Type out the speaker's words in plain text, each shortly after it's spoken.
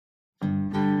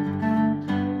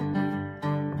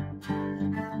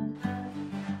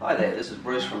Hi there, this is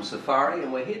Bruce from Safari,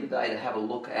 and we're here today to have a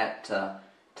look at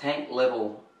tank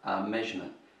level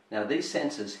measurement. Now these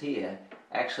sensors here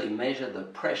actually measure the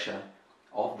pressure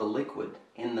of the liquid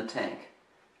in the tank.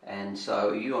 And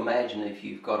so you imagine if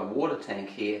you've got a water tank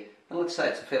here, and let's say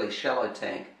it's a fairly shallow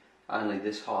tank, only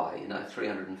this high,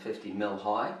 350 mil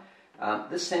high.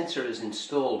 This sensor is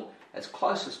installed as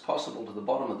close as possible to the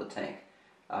bottom of the tank.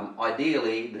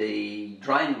 Ideally, the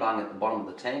drain bung at the bottom of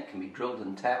the tank can be drilled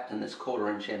and tapped, and this 1/4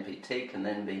 inch MPT can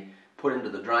then be put into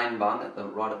the drain bung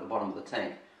right at the bottom of the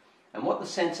tank. And what the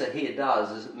sensor here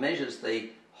does is it measures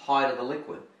the height of the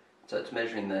liquid. So it's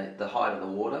measuring the height of the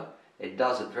water. It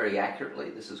does it very accurately.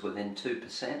 This is within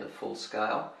 2% of full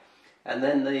scale. And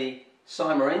then the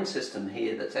Simarine system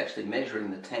here that's actually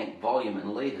measuring the tank volume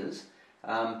in litres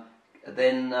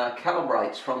then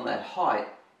calibrates from that height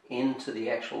into the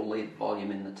actual litre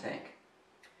volume in the tank.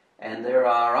 And there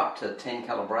are up to 10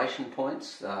 calibration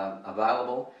points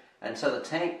available, and so the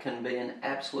tank can be an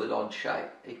absolute odd shape.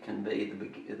 It can be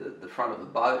the front of a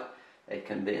boat, it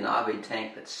can be an RV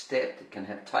tank that's stepped, it can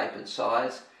have tapered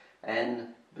size,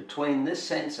 and between this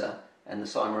sensor and the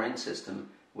Simarine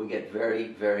system we get very,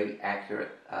 very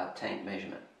accurate tank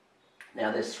measurement.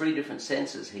 Now there's 3 different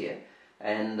sensors here,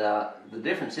 and the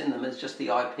difference in them is just the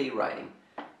IP rating.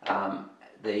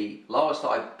 The lowest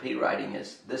IP rating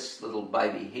is this little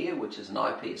baby here, which is an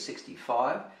IP of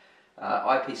 65.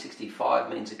 IP 65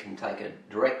 means it can take a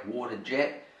direct water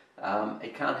jet.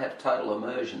 It can't have total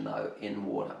immersion though in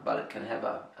water, but it can have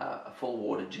a full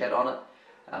water jet on it,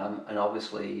 and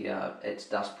obviously it's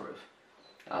dust proof.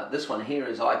 This one here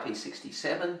is IP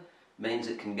 67, means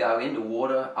it can go into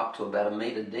water up to about 1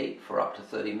 metre deep for up to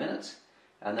 30 minutes.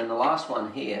 And then the last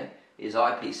one here is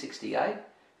IP 68.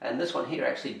 And this one here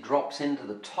actually drops into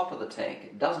the top of the tank.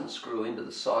 It doesn't screw into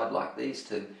the side like these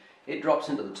two. It drops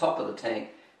into the top of the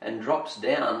tank and drops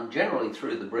down, generally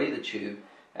through the breather tube.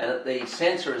 And the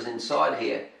sensor is inside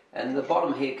here, and the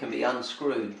bottom here can be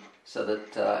unscrewed so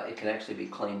that it can actually be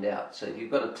cleaned out. So if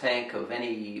you've got a tank of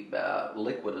any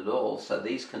liquid at all, so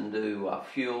these can do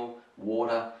fuel,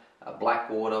 water,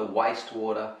 black water,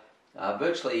 wastewater,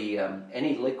 virtually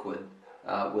any liquid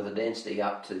with a density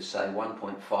up to say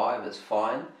 1.5 is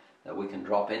fine, that we can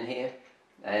drop in here.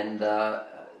 And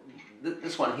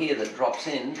this one here that drops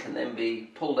in can then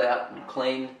be pulled out and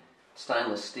cleaned,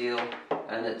 stainless steel,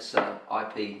 and it's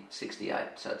IP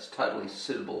 68, so it's totally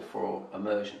suitable for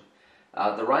immersion.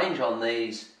 The range on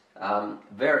these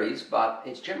varies, but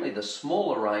it's generally the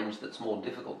smaller range that's more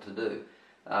difficult to do.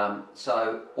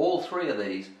 So all 3 of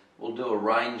these will do a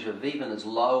range of even as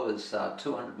low as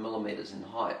 200 millimeters in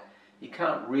height. You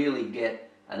can't really get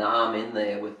an arm in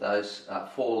there with those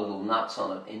 4 little nuts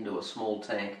on it into a small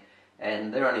tank,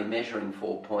 and they're only measuring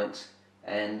 4 points.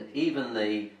 And even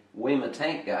the Weimer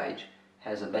tank gauge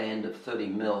has a band of 30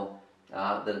 mil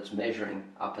that it's measuring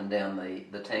up and down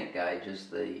the tank gauge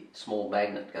as the small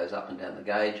magnet goes up and down the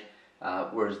gauge,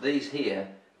 whereas these here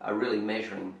are really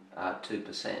measuring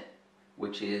 2%,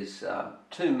 which is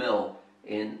 2 mil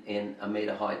in a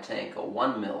metre high tank, or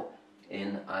 1 mil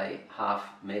in a ½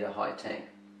 metre high tank.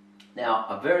 Now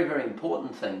a very, very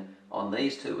important thing on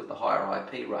these two with the higher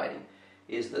IP rating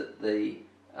is that the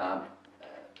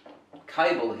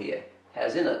cable here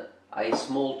has in it a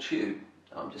small tube.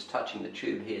 I'm just touching the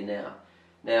tube here now.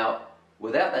 Now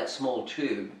without that small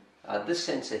tube, this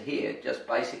sensor here just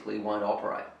basically won't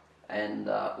operate. And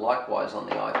likewise on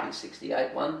the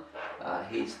IP68 one,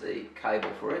 here's the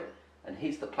cable for it, and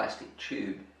here's the plastic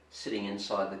tube sitting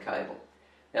inside the cable.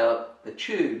 Now the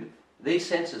tube, these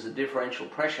sensors are differential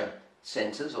pressure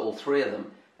sensors, all 3 of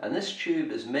them, and this tube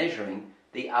is measuring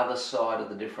the other side of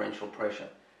the differential pressure.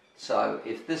 So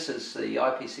if this is the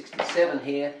IP67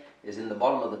 here, is in the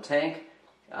bottom of the tank,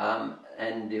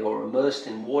 and you're immersed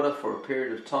in water for a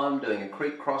period of time, doing a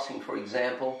creek crossing for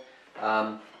example,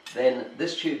 then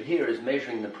this tube here is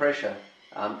measuring the pressure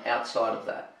outside of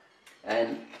that.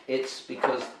 And it's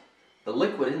because the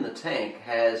liquid in the tank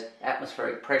has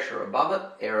atmospheric pressure above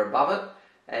it, air above it,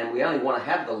 and we only want to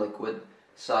have the liquid.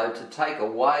 So to take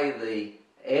away the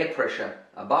air pressure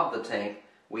above the tank,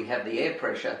 we have the air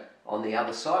pressure on the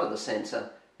other side of the sensor.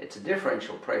 It's a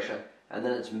differential pressure, and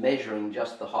then it's measuring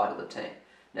just the height of the tank.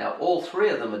 Now all 3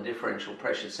 of them are differential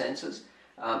pressure sensors.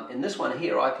 In this one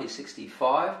here,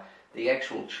 IP65, the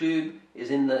actual tube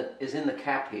is in the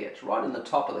cap here. It's right in the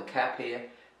top of the cap here.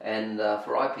 And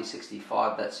for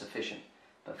IP65 that's sufficient.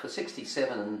 But for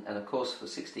 67 and of course for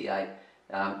 68,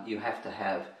 you have to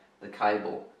have the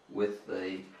cable with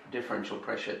the differential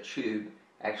pressure tube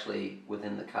actually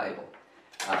within the cable.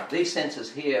 These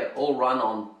sensors here all run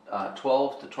on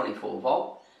 12 to 24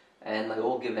 volt, and they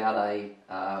all give out a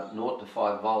 0 to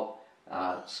 5 volt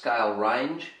scale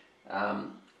range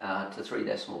to 3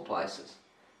 decimal places.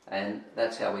 And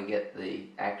that's how we get the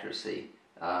accuracy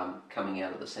coming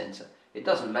out of the sensor. It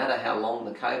doesn't matter how long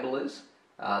the cable is.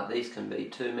 These can be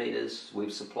 2 meters.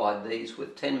 We've supplied these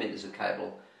with 10 meters of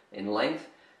cable in length.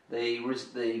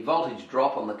 The voltage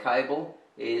drop on the cable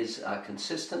is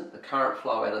consistent. The current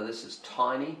flow out of this is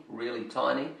tiny, really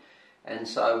tiny. And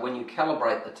so when you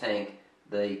calibrate the tank,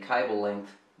 the cable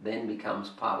length then becomes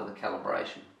part of the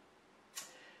calibration.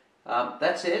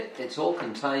 That's it. It's all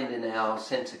contained in our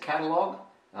sensor catalogue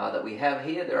that we have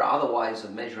here. There are other ways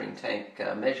of measuring tank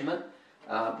measurement,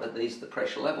 but these are the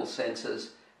pressure level sensors.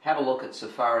 Have a look at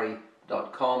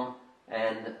safari.com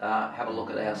and have a look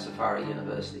at our Safari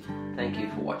University. Thank you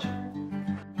for watching.